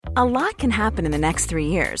A lot can happen in the next 3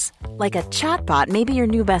 years. Like a chatbot may be your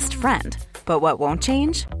new best friend. But what won't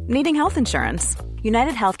change? Needing health insurance.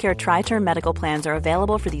 United Healthcare Tri-Term Medical Plans are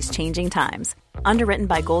available for these changing times. Underwritten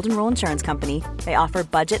by Golden Rule Insurance Company, they offer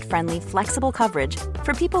budget-friendly, flexible coverage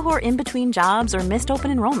for people who are in between jobs or missed open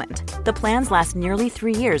enrollment. The plans last nearly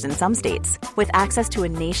 3 years in some states, with access to a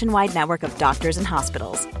nationwide network of doctors and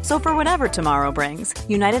hospitals. So for whatever tomorrow brings,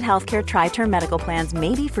 United Healthcare Tri-Term Medical Plans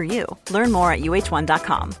may be for you. Learn more at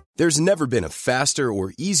uh1.com. There's never been a faster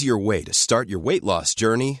or easier way to start your weight loss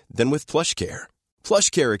journey than with PlushCare.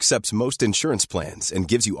 PlushCare accepts most insurance plans and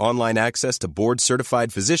gives you online access to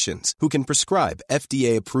board-certified physicians who can prescribe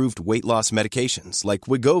FDA-approved weight loss medications like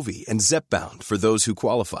Wegovy and Zepbound for those who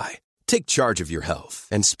qualify. Take charge of your health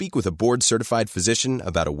and speak with a board-certified physician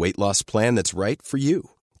about a weight loss plan that's right for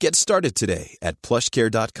you. Get started today at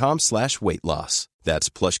plushcare.com/weight loss. That's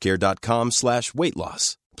plushcare.com/weight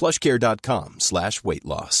loss. plushcare.com/weight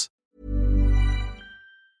loss.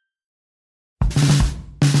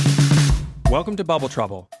 Welcome to Bubble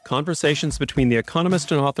Trouble, conversations between the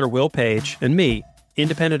economist and author Will Page and me,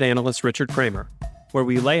 independent analyst Richard Kramer, where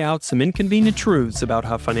we lay out some inconvenient truths about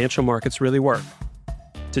how financial markets really work.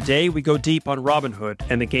 Today, we go deep on Robinhood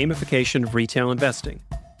and the gamification of retail investing.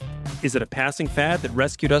 Is it a passing fad that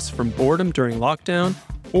rescued us from boredom during lockdown?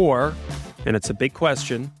 Or, and it's a big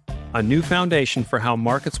question, a new foundation for how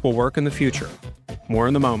markets will work in the future? More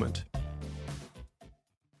in a moment.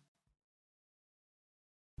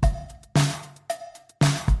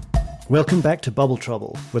 Welcome back to Bubble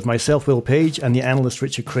Trouble with myself, Will Page, and the analyst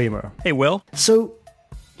Richard Kramer. Hey, Will. So,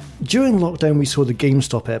 during lockdown, we saw the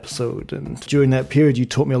GameStop episode, and during that period, you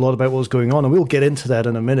taught me a lot about what was going on, and we'll get into that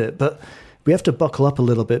in a minute, but we have to buckle up a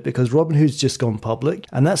little bit because Robinhood's just gone public,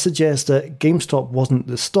 and that suggests that GameStop wasn't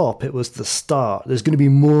the stop, it was the start. There's going to be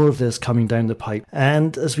more of this coming down the pipe.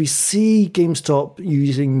 And as we see GameStop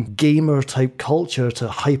using gamer-type culture to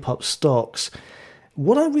hype up stocks,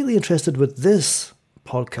 what I'm really interested with this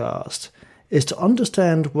podcast is to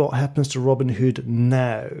understand what happens to Robinhood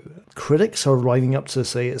now. Critics are lining up to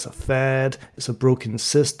say it's a fad, it's a broken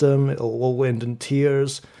system, it'll all end in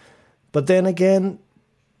tears. But then again,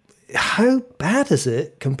 how bad is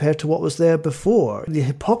it compared to what was there before? The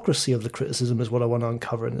hypocrisy of the criticism is what I want to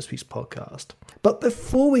uncover in this week's podcast. But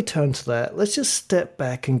before we turn to that, let's just step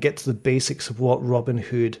back and get to the basics of what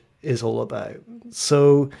Robinhood is all about.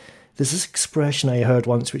 So there's this expression I heard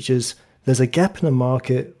once, which is, there's a gap in the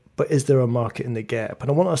market, but is there a market in the gap?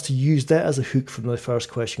 And I want us to use that as a hook from the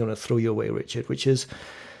first question I'm going to throw you away, Richard, which is,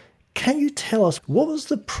 can you tell us what was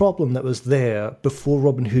the problem that was there before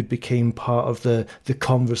Robinhood became part of the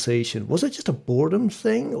conversation? Was it just a boredom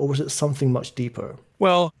thing, or was it something much deeper?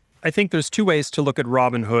 Well, I think there's two ways to look at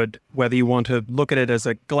Robinhood, whether you want to look at it as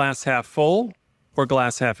a glass half full or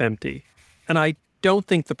glass half empty. And I don't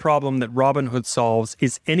think the problem that Robinhood solves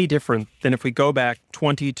is any different than if we go back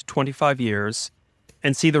 20 to 25 years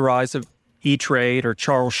and see the rise of E-Trade or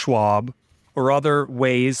Charles Schwab or other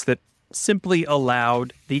ways that simply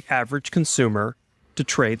allowed the average consumer to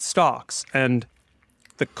trade stocks. And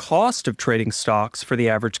the cost of trading stocks for the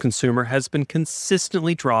average consumer has been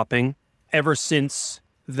consistently dropping ever since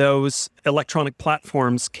those electronic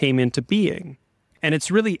platforms came into being. And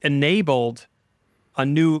it's really enabled a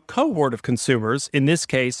new cohort of consumers, in this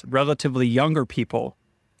case, relatively younger people,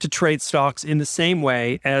 to trade stocks in the same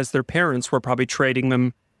way as their parents were probably trading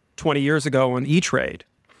them 20 years ago on E-Trade.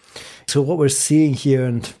 So what we're seeing here,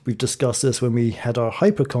 and we've discussed this when we had our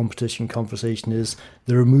hyper-competition conversation, is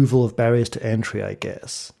the removal of barriers to entry, I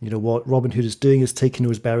guess. You know, what Robinhood is doing is taking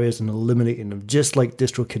those barriers and eliminating them, just like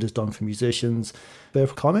DistroKid has done for musicians. Fair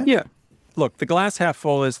comment? Yeah. Look, the glass half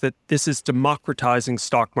full is that this is democratizing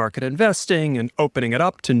stock market investing and opening it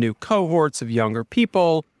up to new cohorts of younger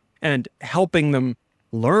people and helping them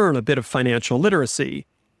learn a bit of financial literacy.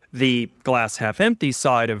 The glass half empty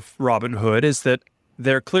side of Robinhood is that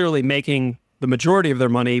they're clearly making the majority of their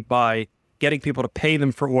money by getting people to pay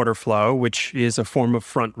them for order flow, which is a form of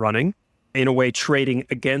front running, in a way trading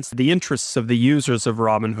against the interests of the users of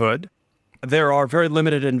Robinhood. There are very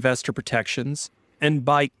limited investor protections. And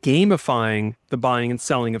by gamifying the buying and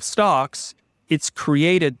selling of stocks, it's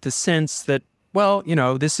created the sense that, well, you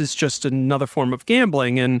know, this is just another form of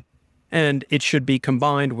gambling and it should be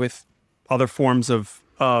combined with other forms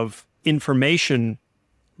of information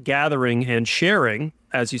gathering and sharing,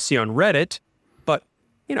 as you see on Reddit. But,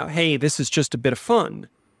 you know, hey, this is just a bit of fun.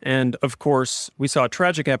 And of course, we saw a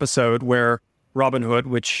tragic episode where Robinhood,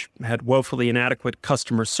 which had woefully inadequate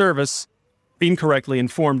customer service, incorrectly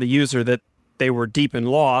informed the user that they were deep in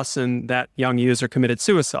loss and that young user committed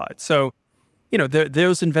suicide. So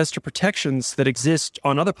those investor protections that exist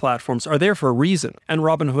on other platforms are there for a reason. And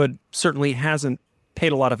Robinhood certainly hasn't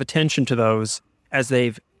paid a lot of attention to those as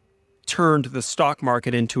they've turned the stock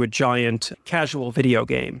market into a giant casual video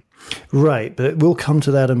game. Right, but we'll come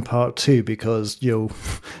to that in part two because,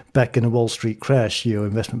 back in the Wall Street crash,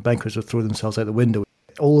 investment bankers would throw themselves out the window.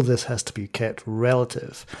 All of this has to be kept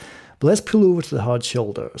relative. But let's pull over to the hard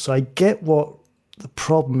shoulder. So I get what the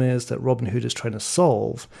problem is that Robinhood is trying to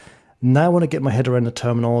solve. Now I want to get my head around the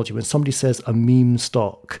terminology. When somebody says a meme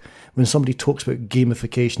stock, when somebody talks about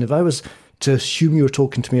gamification, if I was to assume you were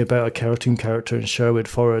talking to me about a cartoon character in Sherwood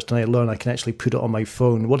Forest and I learn I can actually put it on my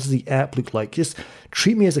phone, what does the app look like? Just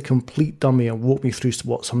treat me as a complete dummy and walk me through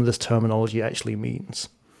what some of this terminology actually means.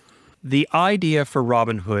 The idea for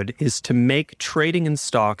Robinhood is to make trading in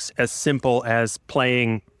stocks as simple as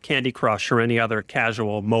playing Candy Crush or any other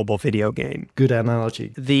casual mobile video game. Good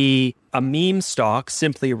analogy. A meme stock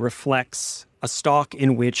simply reflects a stock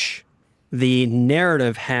in which the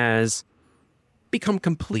narrative has become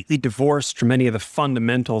completely divorced from any of the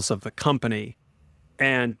fundamentals of the company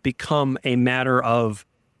and become a matter of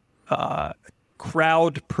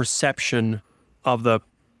crowd perception of the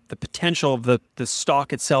potential of the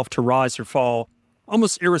stock itself to rise or fall,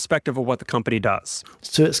 almost irrespective of what the company does.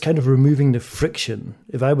 So it's kind of removing the friction.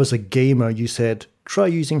 If I was a gamer, you said, try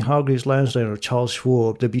using Hargreaves Lansdowne or Charles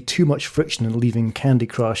Schwab, there'd be too much friction in leaving Candy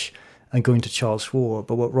Crush and going to Charles Schwab.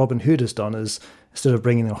 But what Robinhood has done is, instead of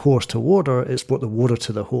bringing the horse to water, it's brought the water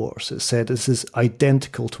to the horse. It said this is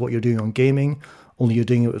identical to what you're doing on gaming, only you're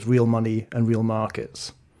doing it with real money and real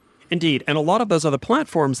markets. Indeed. And a lot of those other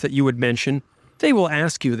platforms that you would mention, they will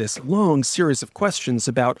ask you this long series of questions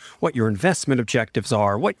about what your investment objectives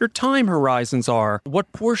are, what your time horizons are,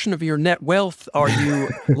 what portion of your net wealth are you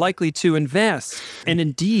likely to invest, and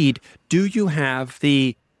indeed, do you have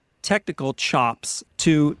the technical chops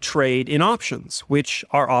to trade in options, which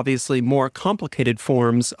are obviously more complicated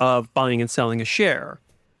forms of buying and selling a share.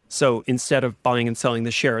 So instead of buying and selling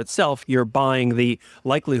the share itself, you're buying the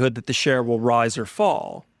likelihood that the share will rise or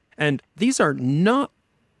fall. And these are not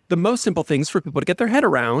the most simple things for people to get their head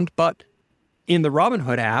around, but in the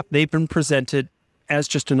Robinhood app, they've been presented as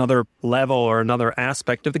just another level or another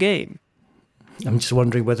aspect of the game. I'm just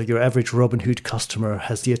wondering whether your average Robinhood customer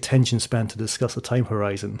has the attention span to discuss a time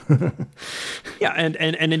horizon. Yeah, and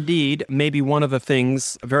indeed, maybe one of the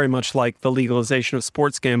things, very much like the legalization of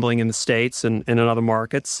sports gambling in the States and in other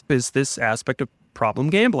markets, is this aspect of problem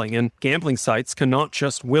gambling. And gambling sites cannot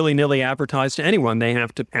just willy-nilly advertise to anyone. They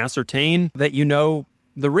have to ascertain that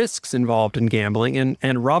the risks involved in gambling. And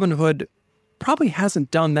Robinhood probably hasn't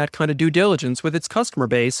done that kind of due diligence with its customer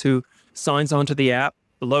base who signs onto the app,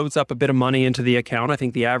 loads up a bit of money into the account. I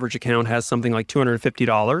think the average account has something like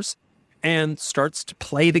 $250 and starts to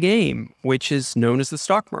play the game, which is known as the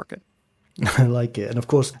stock market. I like it. And of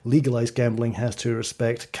course, legalized gambling has to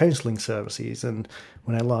respect counseling services. And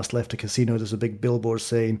when I last left a casino, there's a big billboard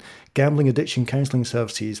saying, gambling addiction counseling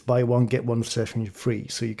services, buy one, get one session free.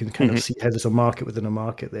 So you can kind of see how there's a market within a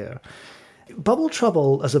market there. Bubble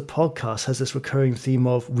Trouble as a podcast has this recurring theme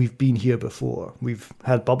of we've been here before. We've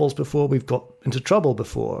had bubbles before. We've got into trouble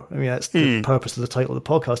before. I mean, that's the purpose of the title of the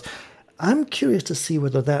podcast. I'm curious to see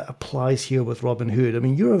whether that applies here with Robinhood. I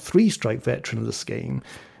mean, you're a three-strike veteran of this game.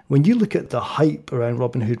 When you look at the hype around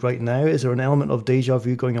Robinhood right now, is there an element of deja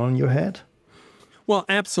vu going on in your head? Well,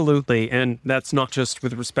 absolutely. And that's not just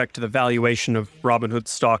with respect to the valuation of Robinhood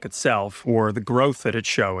stock itself or the growth that it's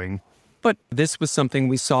showing, but this was something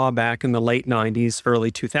we saw back in the late 90s,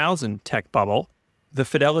 early 2000 tech bubble. The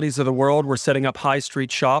Fidelities of the world were setting up high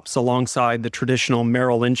street shops alongside the traditional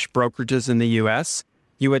Merrill Lynch brokerages in the U.S.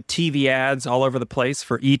 You had TV ads all over the place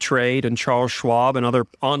for E-Trade and Charles Schwab and other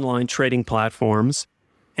online trading platforms.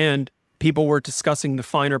 And people were discussing the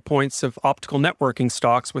finer points of optical networking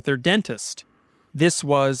stocks with their dentist. This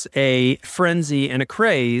was a frenzy and a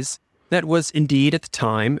craze that was indeed at the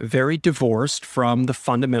time very divorced from the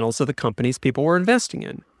fundamentals of the companies people were investing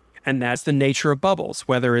in. And that's the nature of bubbles,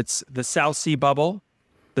 whether it's the South Sea bubble,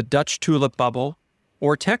 the Dutch tulip bubble,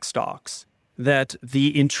 or tech stocks, that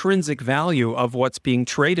the intrinsic value of what's being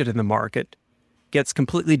traded in the market gets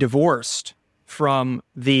completely divorced from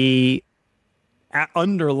the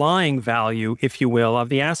underlying value, if you will, of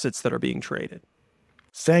the assets that are being traded.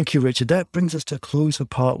 Thank you, Richard. That brings us to a close of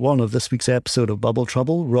part one of this week's episode of Bubble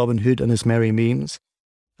Trouble, Robinhood and his merry memes.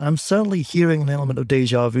 I'm certainly hearing an element of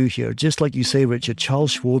deja vu here. Just like you say, Richard,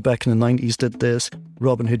 Charles Schwab back in the 90s did this.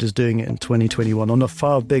 Robinhood is doing it in 2021 on a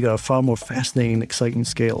far bigger, far more fascinating, exciting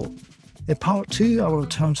scale. In part two, I will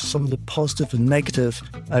return to some of the positive and negative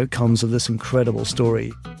outcomes of this incredible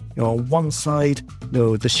story. On one side,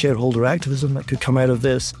 the shareholder activism that could come out of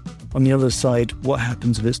this. On the other side, what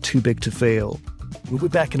happens if it's too big to fail? We'll be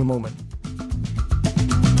back in a moment.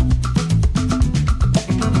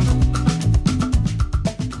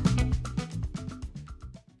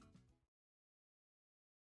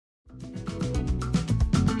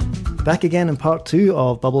 Back again in part 2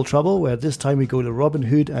 of Bubble Trouble, where this time we go to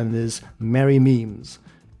Robinhood and his merry memes.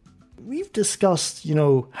 We've discussed,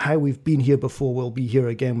 how we've been here before, we'll be here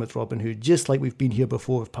again with Robinhood. Just like we've been here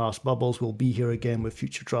before with past bubbles, we'll be here again with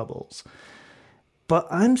future troubles. But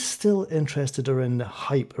I'm still interested in the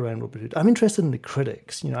hype around Robinhood. I'm interested in the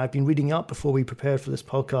critics. I've been reading up before we prepared for this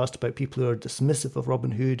podcast about people who are dismissive of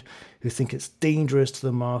Robinhood, who think it's dangerous to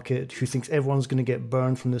the market, who thinks everyone's going to get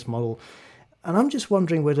burned from this model. And I'm just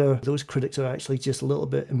wondering whether those critics are actually just a little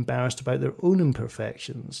bit embarrassed about their own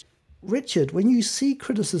imperfections. Richard, when you see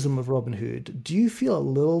criticism of Robinhood, do you feel a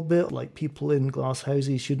little bit like people in glass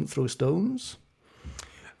houses shouldn't throw stones?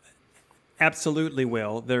 Absolutely,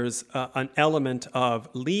 Will. There's an element of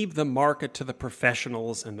leave the market to the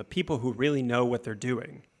professionals and the people who really know what they're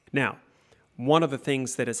doing. Now, one of the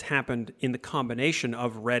things that has happened in the combination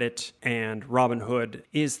of Reddit and Robinhood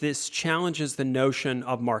is this challenges the notion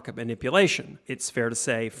of market manipulation. It's fair to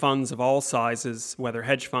say funds of all sizes, whether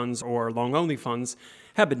hedge funds or long-only funds,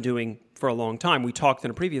 have been doing for a long time. We talked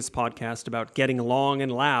in a previous podcast about getting long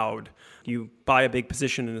and loud. You buy a big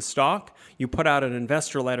position in a stock, you put out an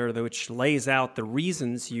investor letter which lays out the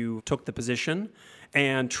reasons you took the position,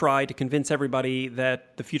 and try to convince everybody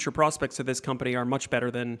that the future prospects of this company are much better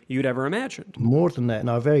than you'd ever imagined. More than that, in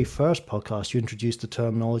our very first podcast, you introduced the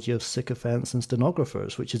terminology of sycophants and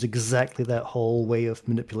stenographers, which is exactly that whole way of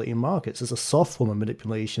manipulating markets. It's a soft form of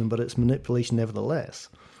manipulation, but it's manipulation nevertheless.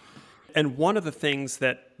 And one of the things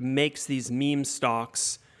that makes these meme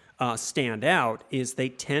stocks stand out is they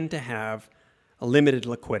tend to have a limited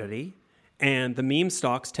liquidity, and the meme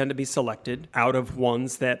stocks tend to be selected out of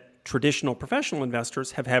ones that traditional professional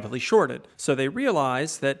investors have heavily shorted. So they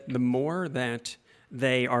realize that the more that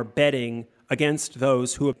they are betting against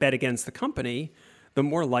those who have bet against the company, the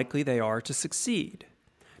more likely they are to succeed.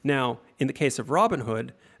 Now, in the case of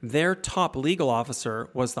Robinhood, their top legal officer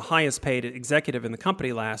was the highest paid executive in the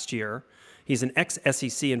company last year. He's an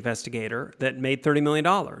ex-SEC investigator that made $30 million.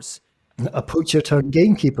 A poacher turned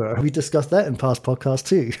gamekeeper. We discussed that in past podcasts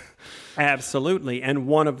too. Absolutely. And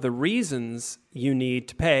one of the reasons you need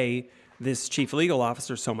to pay this chief legal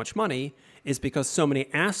officer so much money is because so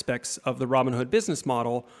many aspects of the Robinhood business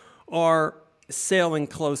model are sailing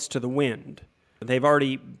close to the wind. They've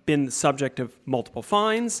already been the subject of multiple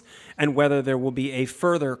fines, and whether there will be a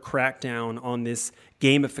further crackdown on this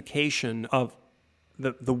gamification of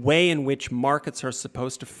the way in which markets are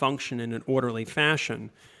supposed to function in an orderly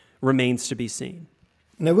fashion remains to be seen.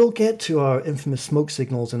 Now, we'll get to our infamous smoke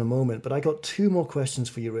signals in a moment, but I got 2 more questions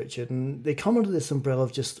for you, Richard, and they come under this umbrella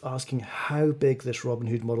of just asking how big this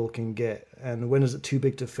Robinhood model can get, and when is it too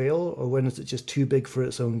big to fail, or when is it just too big for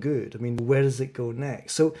its own good? I mean, where does it go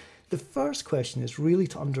next? So the first question is really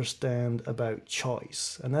to understand about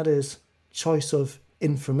choice, and that is choice of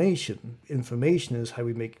information. Information is how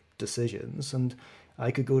we make decisions, and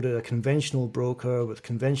I could go to a conventional broker with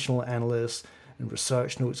conventional analysts and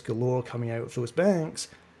research notes galore coming out of those banks,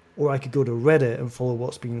 or I could go to Reddit and follow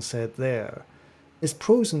what's being said there. There's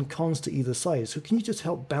pros and cons to either side, so can you just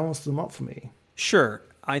help balance them up for me? Sure.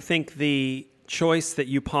 I think the choice that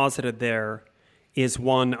you posited there is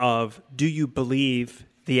one of, do you believe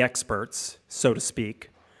the experts, so to speak,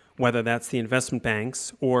 whether that's the investment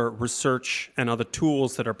banks or research and other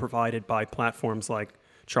tools that are provided by platforms like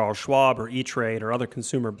Charles Schwab or E-Trade or other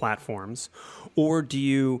consumer platforms, or do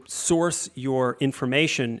you source your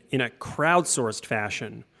information in a crowdsourced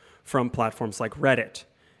fashion from platforms like Reddit,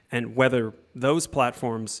 and whether those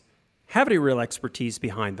platforms have any real expertise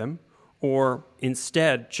behind them or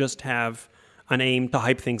instead just have an aim to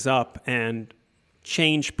hype things up and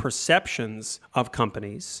change perceptions of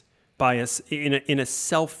companies by in a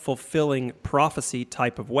self-fulfilling prophecy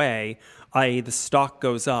type of way, i.e. the stock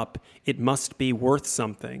goes up, it must be worth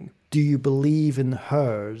something. Do you believe in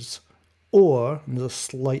hers? Or, and there's a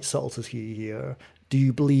slight subtlety here, do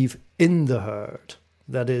you believe in the herd?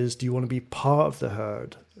 That is, do you want to be part of the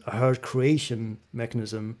herd? A herd creation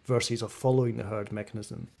mechanism versus a following the herd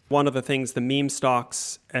mechanism. One of the things the meme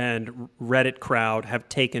stocks and Reddit crowd have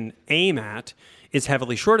taken aim at is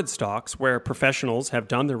heavily shorted stocks where professionals have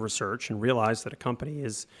done their research and realized that a company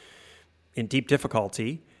is in deep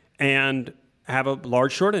difficulty and have a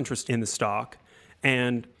large short interest in the stock.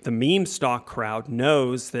 And the meme stock crowd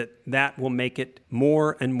knows that that will make it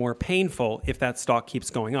more and more painful if that stock keeps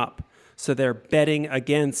going up. So they're betting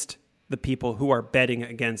against the people who are betting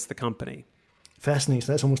against the company. Fascinating.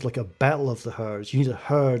 So that's almost like a battle of the herds. You need a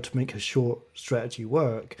herd to make a short strategy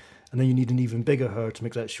work, and then you need an even bigger herd to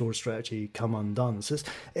make that short strategy come undone. So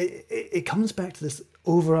it comes back to this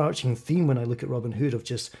overarching theme when I look at Robinhood of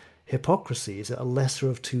just hypocrisy. Is it a lesser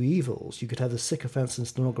of two evils? You could have the sycophants and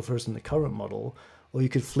stenographers in the current model, or you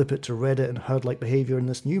could flip it to Reddit and herd-like behavior in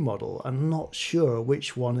this new model. I'm not sure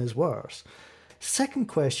which one is worse. Second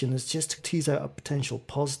question is just to tease out a potential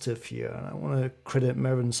positive here, and I want to credit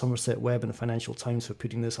Mervyn Somerset Webb and the Financial Times for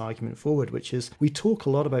putting this argument forward, which is we talk a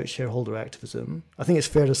lot about shareholder activism. I think it's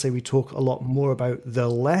fair to say we talk a lot more about the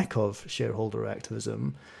lack of shareholder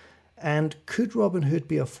activism. And could Robinhood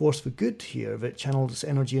be a force for good here that channels its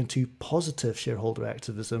energy into positive shareholder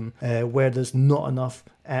activism where there's not enough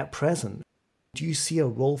at present? Do you see a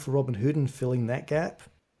role for Robinhood in filling that gap?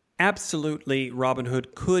 Absolutely,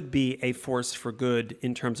 Robinhood could be a force for good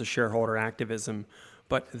in terms of shareholder activism,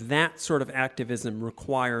 but that sort of activism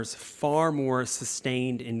requires far more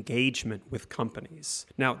sustained engagement with companies.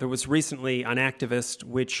 Now, there was recently an activist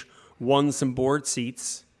which won some board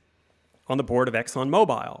seats on the board of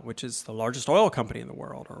ExxonMobil, which is the largest oil company in the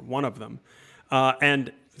world, or one of them.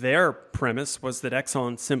 And their premise was that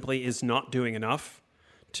Exxon simply is not doing enough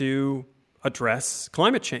to address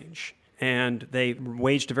climate change. And they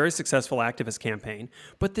waged a very successful activist campaign.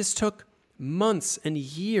 But this took months and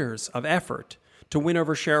years of effort to win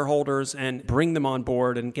over shareholders and bring them on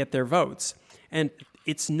board and get their votes. And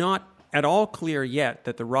it's not at all clear yet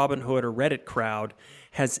that the Robinhood or Reddit crowd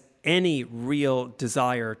has any real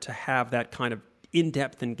desire to have that kind of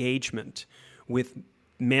in-depth engagement with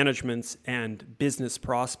managements and business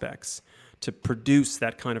prospects to produce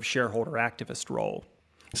that kind of shareholder activist role.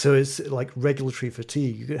 So it's like regulatory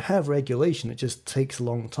fatigue. You could have regulation, it just takes a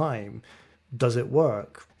long time. Does it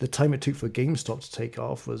work? The time it took for GameStop to take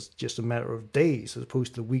off was just a matter of days as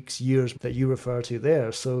opposed to the weeks, years that you refer to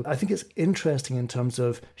there. So I think it's interesting in terms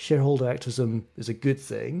of shareholder activism is a good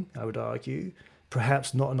thing, I would argue.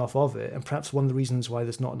 Perhaps not enough of it. And perhaps one of the reasons why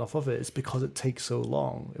there's not enough of it is because it takes so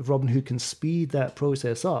long. If Robinhood can speed that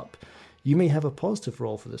process up, you may have a positive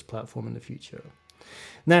role for this platform in the future.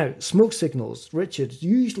 Now, smoke signals. Richard,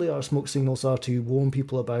 usually our smoke signals are to warn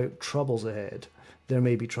people about troubles ahead. There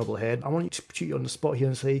may be trouble ahead. I want you to put you on the spot here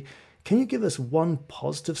and say, can you give us one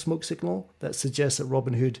positive smoke signal that suggests that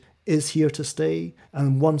Robinhood is here to stay,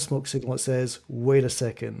 and one smoke signal that says, wait a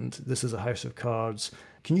second, this is a house of cards?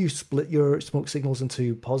 Can you split your smoke signals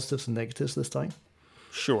into positives and negatives this time?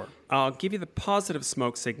 Sure. I'll give you the positive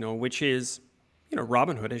smoke signal, which is,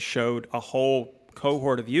 Robinhood has showed a whole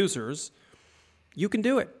cohort of users you can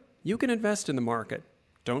do it. You can invest in the market.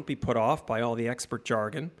 Don't be put off by all the expert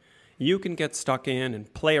jargon. You can get stuck in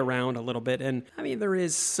and play around a little bit. And there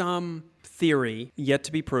is some theory yet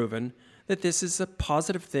to be proven that this is a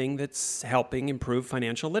positive thing that's helping improve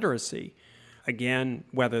financial literacy. Again,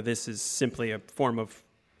 whether this is simply a form of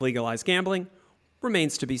legalized gambling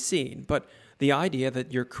remains to be seen. But the idea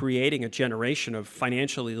that you're creating a generation of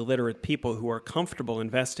financially literate people who are comfortable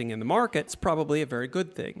investing in the market is probably a very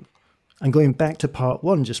good thing. And going back to part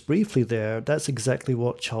one, just briefly there, that's exactly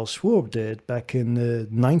what Charles Schwab did back in the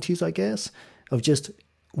 90s, I guess, of just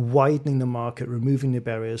widening the market, removing the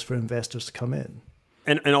barriers for investors to come in.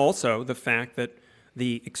 And also the fact that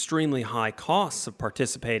the extremely high costs of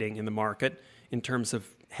participating in the market in terms of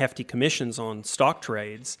hefty commissions on stock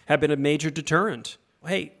trades have been a major deterrent.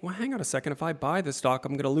 Hey, well, hang on a second. If I buy the stock,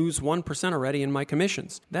 I'm going to lose 1% already in my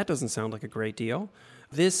commissions. That doesn't sound like a great deal.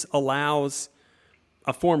 This allows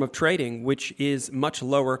a form of trading which is much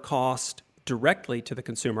lower cost directly to the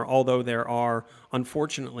consumer, although there are,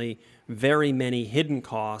 unfortunately, very many hidden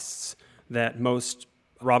costs that most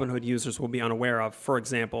Robinhood users will be unaware of. For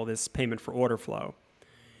example, this payment for order flow.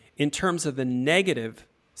 In terms of the negative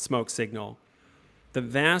smoke signal, the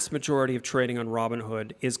vast majority of trading on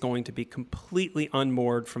Robinhood is going to be completely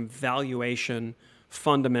unmoored from valuation,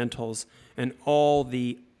 fundamentals, and all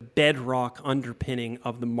the bedrock underpinning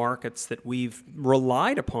of the markets that we've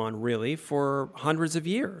relied upon, really, for hundreds of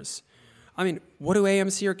years. What do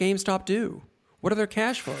AMC or GameStop do? What are their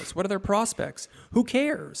cash flows? What are their prospects? Who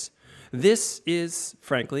cares? This is,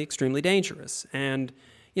 frankly, extremely dangerous. And,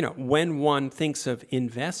 when one thinks of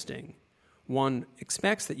investing, one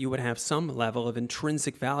expects that you would have some level of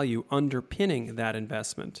intrinsic value underpinning that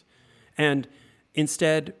investment. And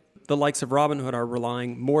instead, the likes of Robinhood are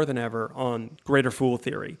relying more than ever on greater fool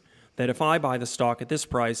theory, that if I buy the stock at this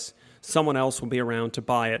price, someone else will be around to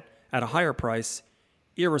buy it at a higher price,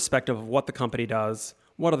 irrespective of what the company does,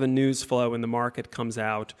 what other news flow in the market comes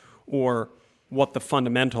out, or what the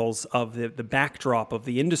fundamentals of the backdrop of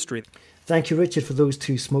the industry. Thank you, Richard, for those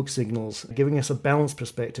two smoke signals, giving us a balanced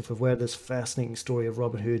perspective of where this fascinating story of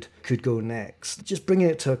Robinhood could go next. Just bringing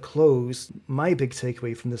it to a close, my big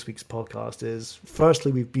takeaway from this week's podcast is,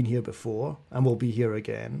 firstly, we've been here before and we'll be here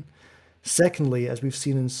again. Secondly, as we've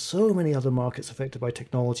seen in so many other markets affected by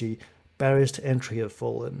technology, barriers to entry have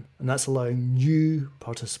fallen, and that's allowing new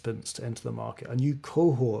participants to enter the market. A new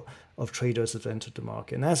cohort of traders have entered the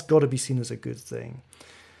market, and that's got to be seen as a good thing.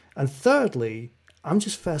 And thirdly, I'm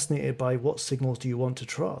just fascinated by what signals do you want to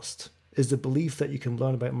trust? Is the belief that you can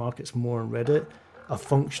learn about markets more on Reddit a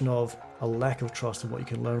function of a lack of trust in what you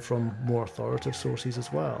can learn from more authoritative sources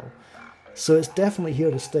as well? So it's definitely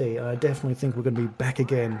here to stay, and I definitely think we're going to be back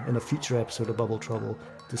again in a future episode of Bubble Trouble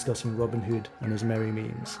discussing Robinhood and his merry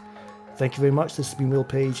memes. Thank you very much. This has been Will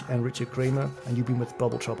Page and Richard Kramer, and you've been with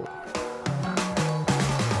Bubble Trouble.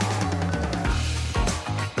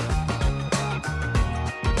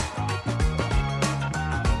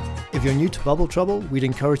 If you're new to Bubble Trouble, we'd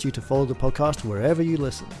encourage you to follow the podcast wherever you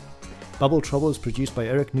listen. Bubble Trouble is produced by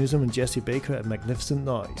Eric Newsom and Jesse Baker at Magnificent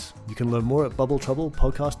Noise. You can learn more at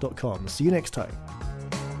bubbletroublepodcast.com. See you next time.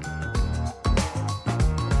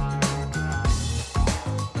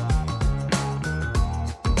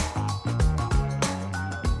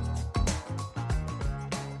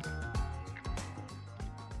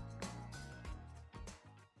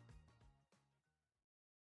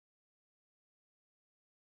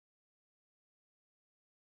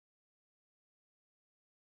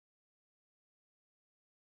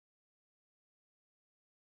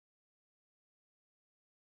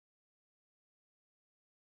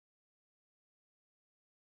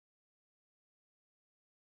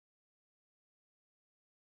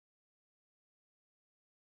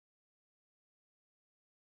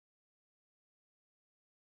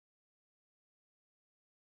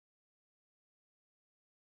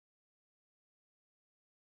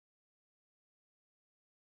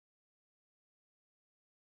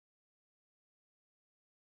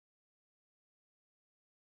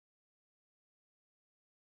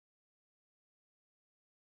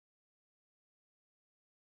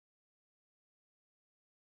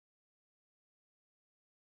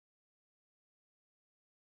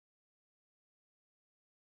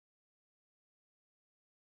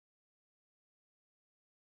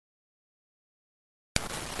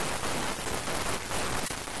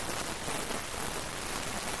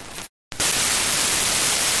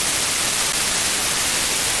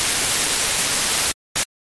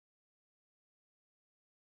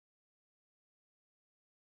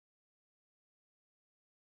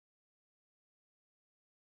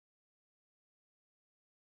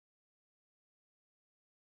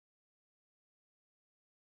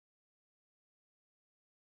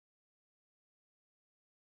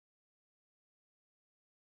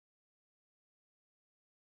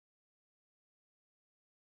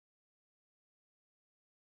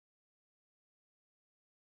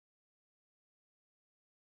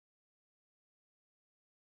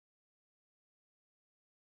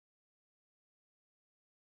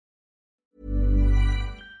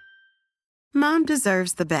 Mom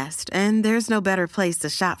deserves the best, and there's no better place to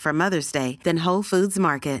shop for Mother's Day than Whole Foods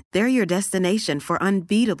Market. They're your destination for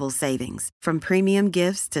unbeatable savings, from premium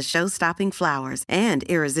gifts to show-stopping flowers and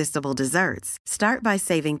irresistible desserts. Start by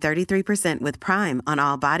saving 33% with Prime on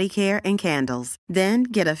all body care and candles. Then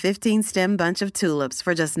get a 15-stem bunch of tulips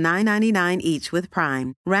for just $9.99 each with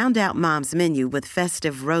Prime. Round out Mom's menu with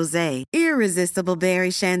festive rosé, irresistible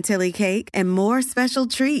berry chantilly cake, and more special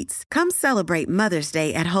treats. Come celebrate Mother's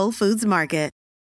Day at Whole Foods Market.